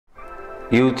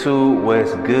YouTube,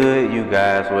 what's good, you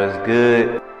guys? What's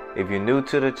good? If you're new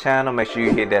to the channel, make sure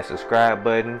you hit that subscribe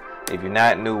button. If you're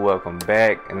not new, welcome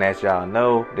back. And as y'all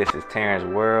know, this is Terrence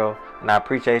World, and I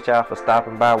appreciate y'all for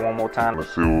stopping by one more time.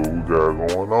 Let's see what we got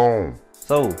going on.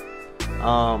 So,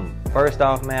 first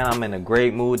off, man, I'm in a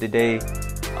great mood today.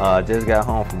 Just got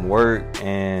home from work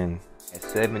and at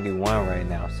 71 right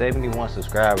now. 71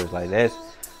 subscribers, like that's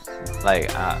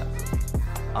like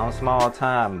I'm small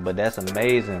time, but that's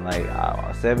amazing. Like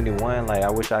 71, like I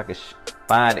wish I could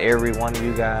find every one of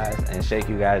you guys and shake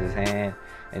you guys' hand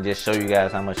and just show you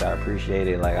guys how much I appreciate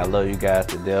it. Like I love you guys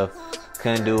to death.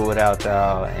 Couldn't do it without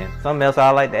y'all. And something else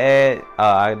I'd like to add,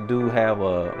 I do have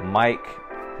a mic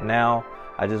now.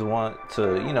 I just want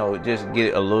to, you know, just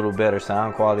get a little better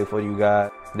sound quality for you guys.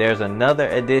 There's another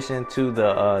addition to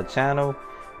the channel,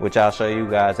 which I'll show you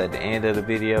guys at the end of the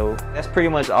video. That's pretty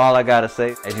much all I gotta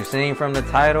say. As you've seen from the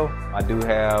title, I do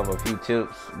have a few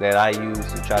tips that I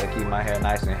use to try to keep my hair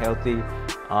nice and healthy,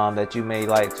 that you may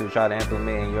like to try to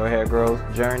implement in your hair growth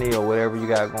journey or whatever you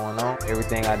got going on.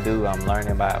 Everything I do, I'm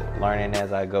learning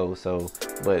as I go. So,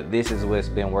 but this is what's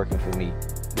been working for me.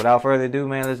 Without further ado,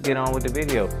 man, let's get on with the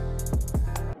video.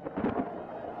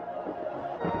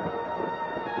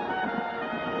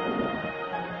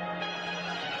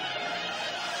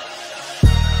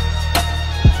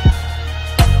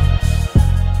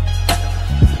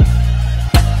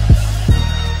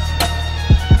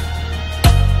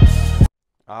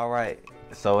 Alright,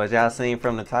 so as y'all seen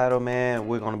from the title, man,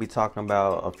 we're going to be talking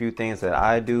about a few things that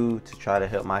I do to try to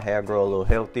help my hair grow a little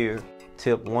healthier.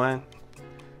 Tip one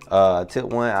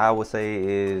I would say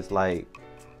is like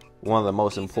one of the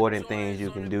most important things you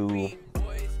can do,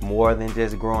 more than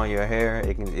just growing your hair.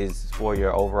 It's for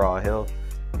your overall health,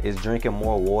 is drinking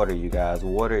more water, you guys.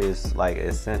 Water is like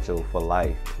essential for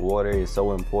life. Water is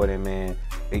so important, man.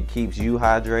 It keeps you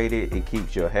hydrated, it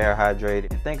keeps your hair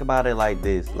hydrated. Think about it like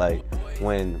this, like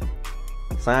when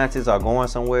scientists are going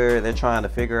somewhere, they're trying to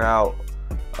figure out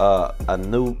a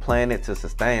new planet to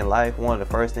sustain life. One of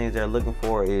the first things they're looking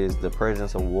for is the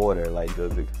presence of water. Like,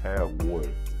 does it have water?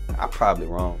 I'm probably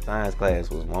wrong. Science class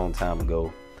was a long time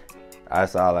ago.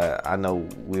 That's all I know.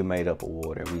 We're made up of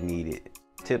water. We need it.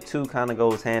 Tip two kind of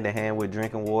goes hand in hand with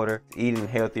drinking water. Eating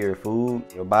healthier food.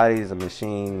 Your body is a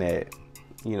machine that,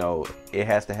 you know, it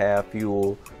has to have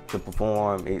fuel to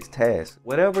perform its task.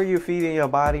 Whatever you're feeding your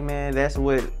body, man, that's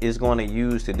what it's going to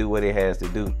use to do what it has to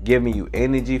do. Giving you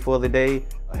energy for the day,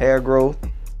 hair growth,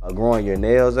 growing your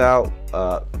nails out,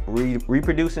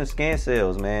 reproducing skin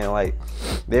cells, man. Like,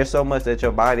 there's so much that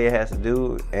your body has to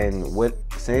do, and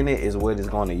what's in it is what it's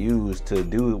going to use to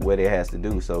do what it has to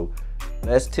do. So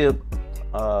that's tip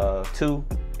two,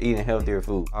 eating healthier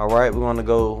food. All right, we're going to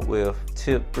go with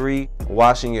tip three,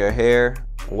 washing your hair.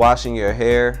 Washing your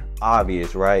hair,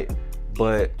 obvious, right?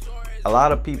 But a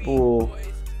lot of people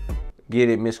get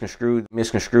it misconstrued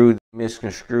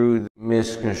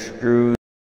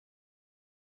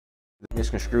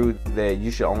that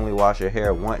you should only wash your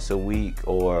hair once a week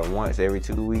or once every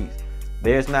 2 weeks.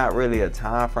 There's not really a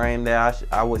time frame that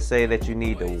I would say that you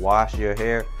need to wash your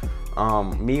hair.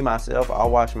 Me, myself, I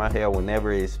wash my hair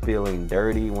whenever it's feeling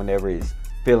dirty, whenever it's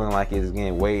feeling like it's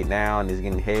getting weighed down, it's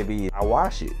getting heavy. I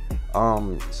wash it.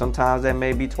 Sometimes that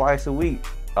may be twice a week.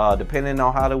 Depending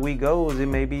on how the week goes, it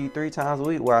may be 3 times a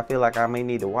week where I feel like I may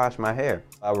need to wash my hair.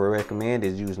 I would recommend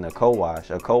is using a co-wash.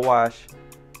 A co-wash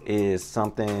is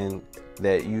something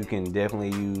that you can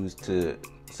definitely use to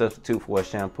substitute for a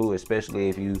shampoo, especially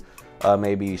if you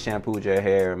maybe shampooed your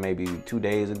hair maybe 2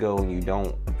 days ago and you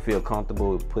don't feel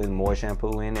comfortable with putting more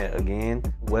shampoo in it again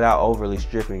without overly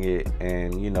stripping it.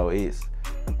 And you know, it's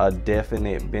a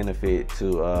definite benefit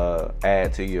to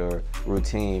add to your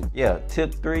routine. Yeah,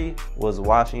 tip three was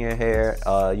washing your hair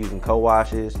using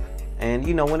co-washes, and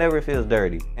you know, whenever it feels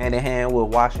dirty. Hand in hand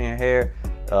with washing your hair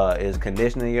is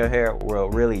conditioning your hair. Well,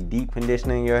 really deep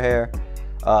conditioning your hair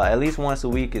at least once a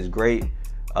week is great.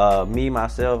 Me,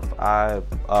 myself, I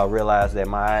realized that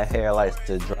my hair likes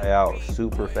to dry out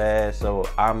super fast, so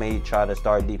I may try to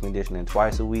start deep conditioning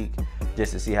twice a week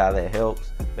just to see how that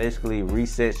helps. Basically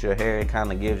resets your hair. It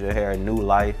kind of gives your hair a new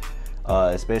life,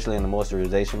 especially in the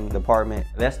moisturization department.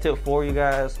 That's tip four, you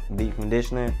guys, deep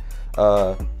conditioning.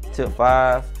 Tip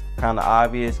five, kind of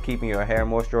obvious, keeping your hair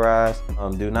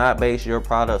moisturized. Do not base your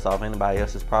products off anybody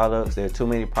else's products. There are too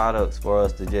many products for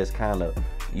us to just kind of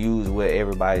use what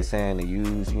everybody's saying to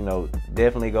use. You know,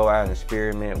 definitely go out and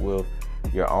experiment with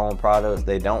your own products.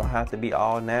 They don't have to be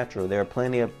all natural. There are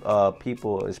plenty of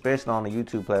people, especially on the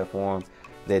YouTube platform,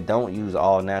 that don't use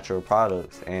all natural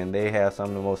products, and they have some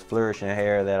of the most flourishing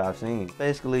hair that I've seen.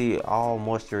 Basically, all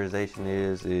moisturization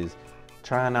is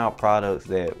trying out products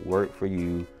that work for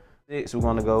you. Next, we're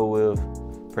gonna go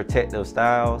with protective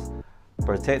styles.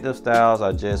 Protective styles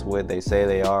are just what they say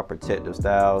they are, protective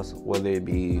styles, whether it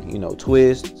be, you know,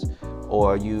 twists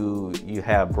or you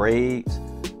have braids.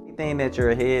 Anything that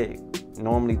your head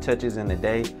normally touches in the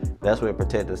day, that's what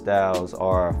protective styles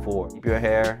are for. Keep your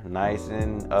hair nice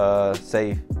and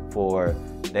safe for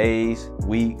days,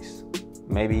 weeks,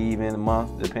 maybe even a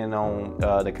month, depending on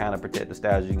the kind of protective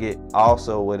styles you get.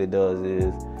 Also, what it does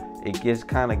is it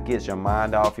kind of gets your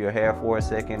mind off your hair for a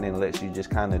second and lets you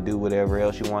just kind of do whatever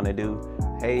else you want to do.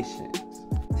 Patience.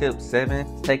 Tip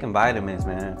 7, taking vitamins,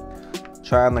 man.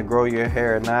 Trying to grow your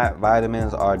hair or not,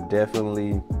 vitamins are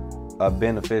definitely a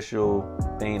beneficial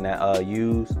thing that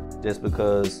use, just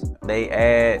because they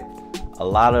add a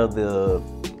lot of the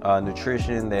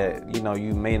nutrition that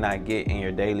you may not get in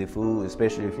your daily food,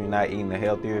 especially if you're not eating the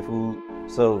healthier food.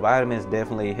 So vitamins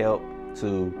definitely help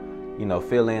to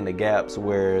fill in the gaps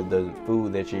where the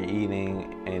food that you're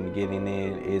eating and getting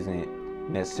in isn't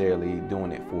necessarily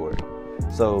doing it for it.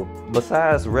 So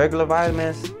besides regular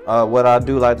vitamins, what I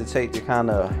do like to take to kind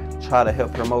of try to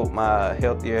help promote my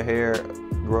healthier hair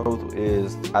growth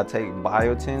is I take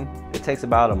biotin. It takes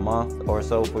about a month or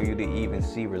so for you to even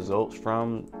see results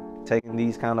from taking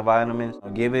these kind of vitamins.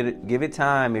 Give it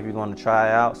time if you're going to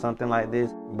try out something like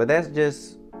this. But that's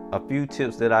just a few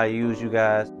tips that I use, you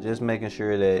guys. Just making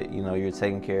sure that you're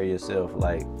taking care of yourself.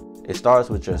 Like, it starts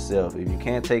with yourself. If you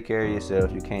can't take care of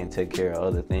yourself, you can't take care of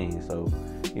other things. So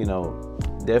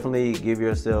definitely give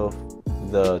yourself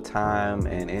the time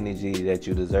and energy that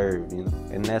you deserve,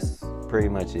 and that's pretty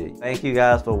much it. Thank you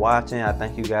guys for watching. I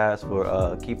thank you guys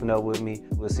for keeping up with me.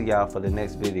 We'll see y'all for the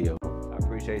next video. I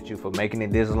appreciate you for making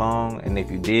it this long, and if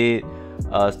you did,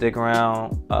 stick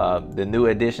around. The new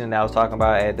addition that I was talking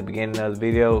about at the beginning of the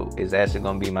video is actually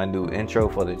going to be my new intro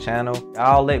for the channel.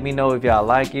 Y'all let me know if y'all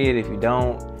like it. If you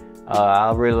don't,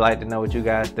 I'd really like to know what you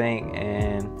guys think,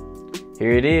 and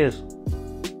here it is.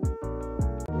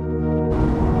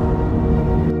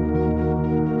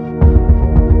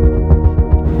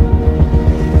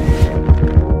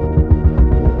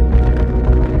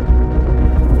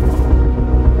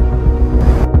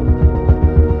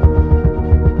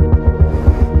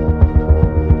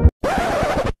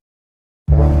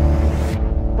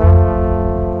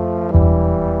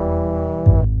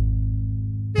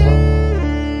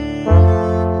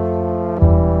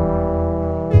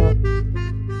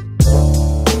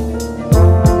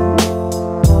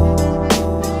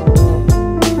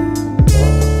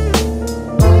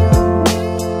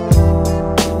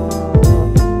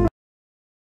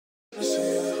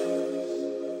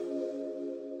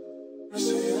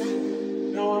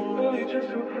 No, I'm really just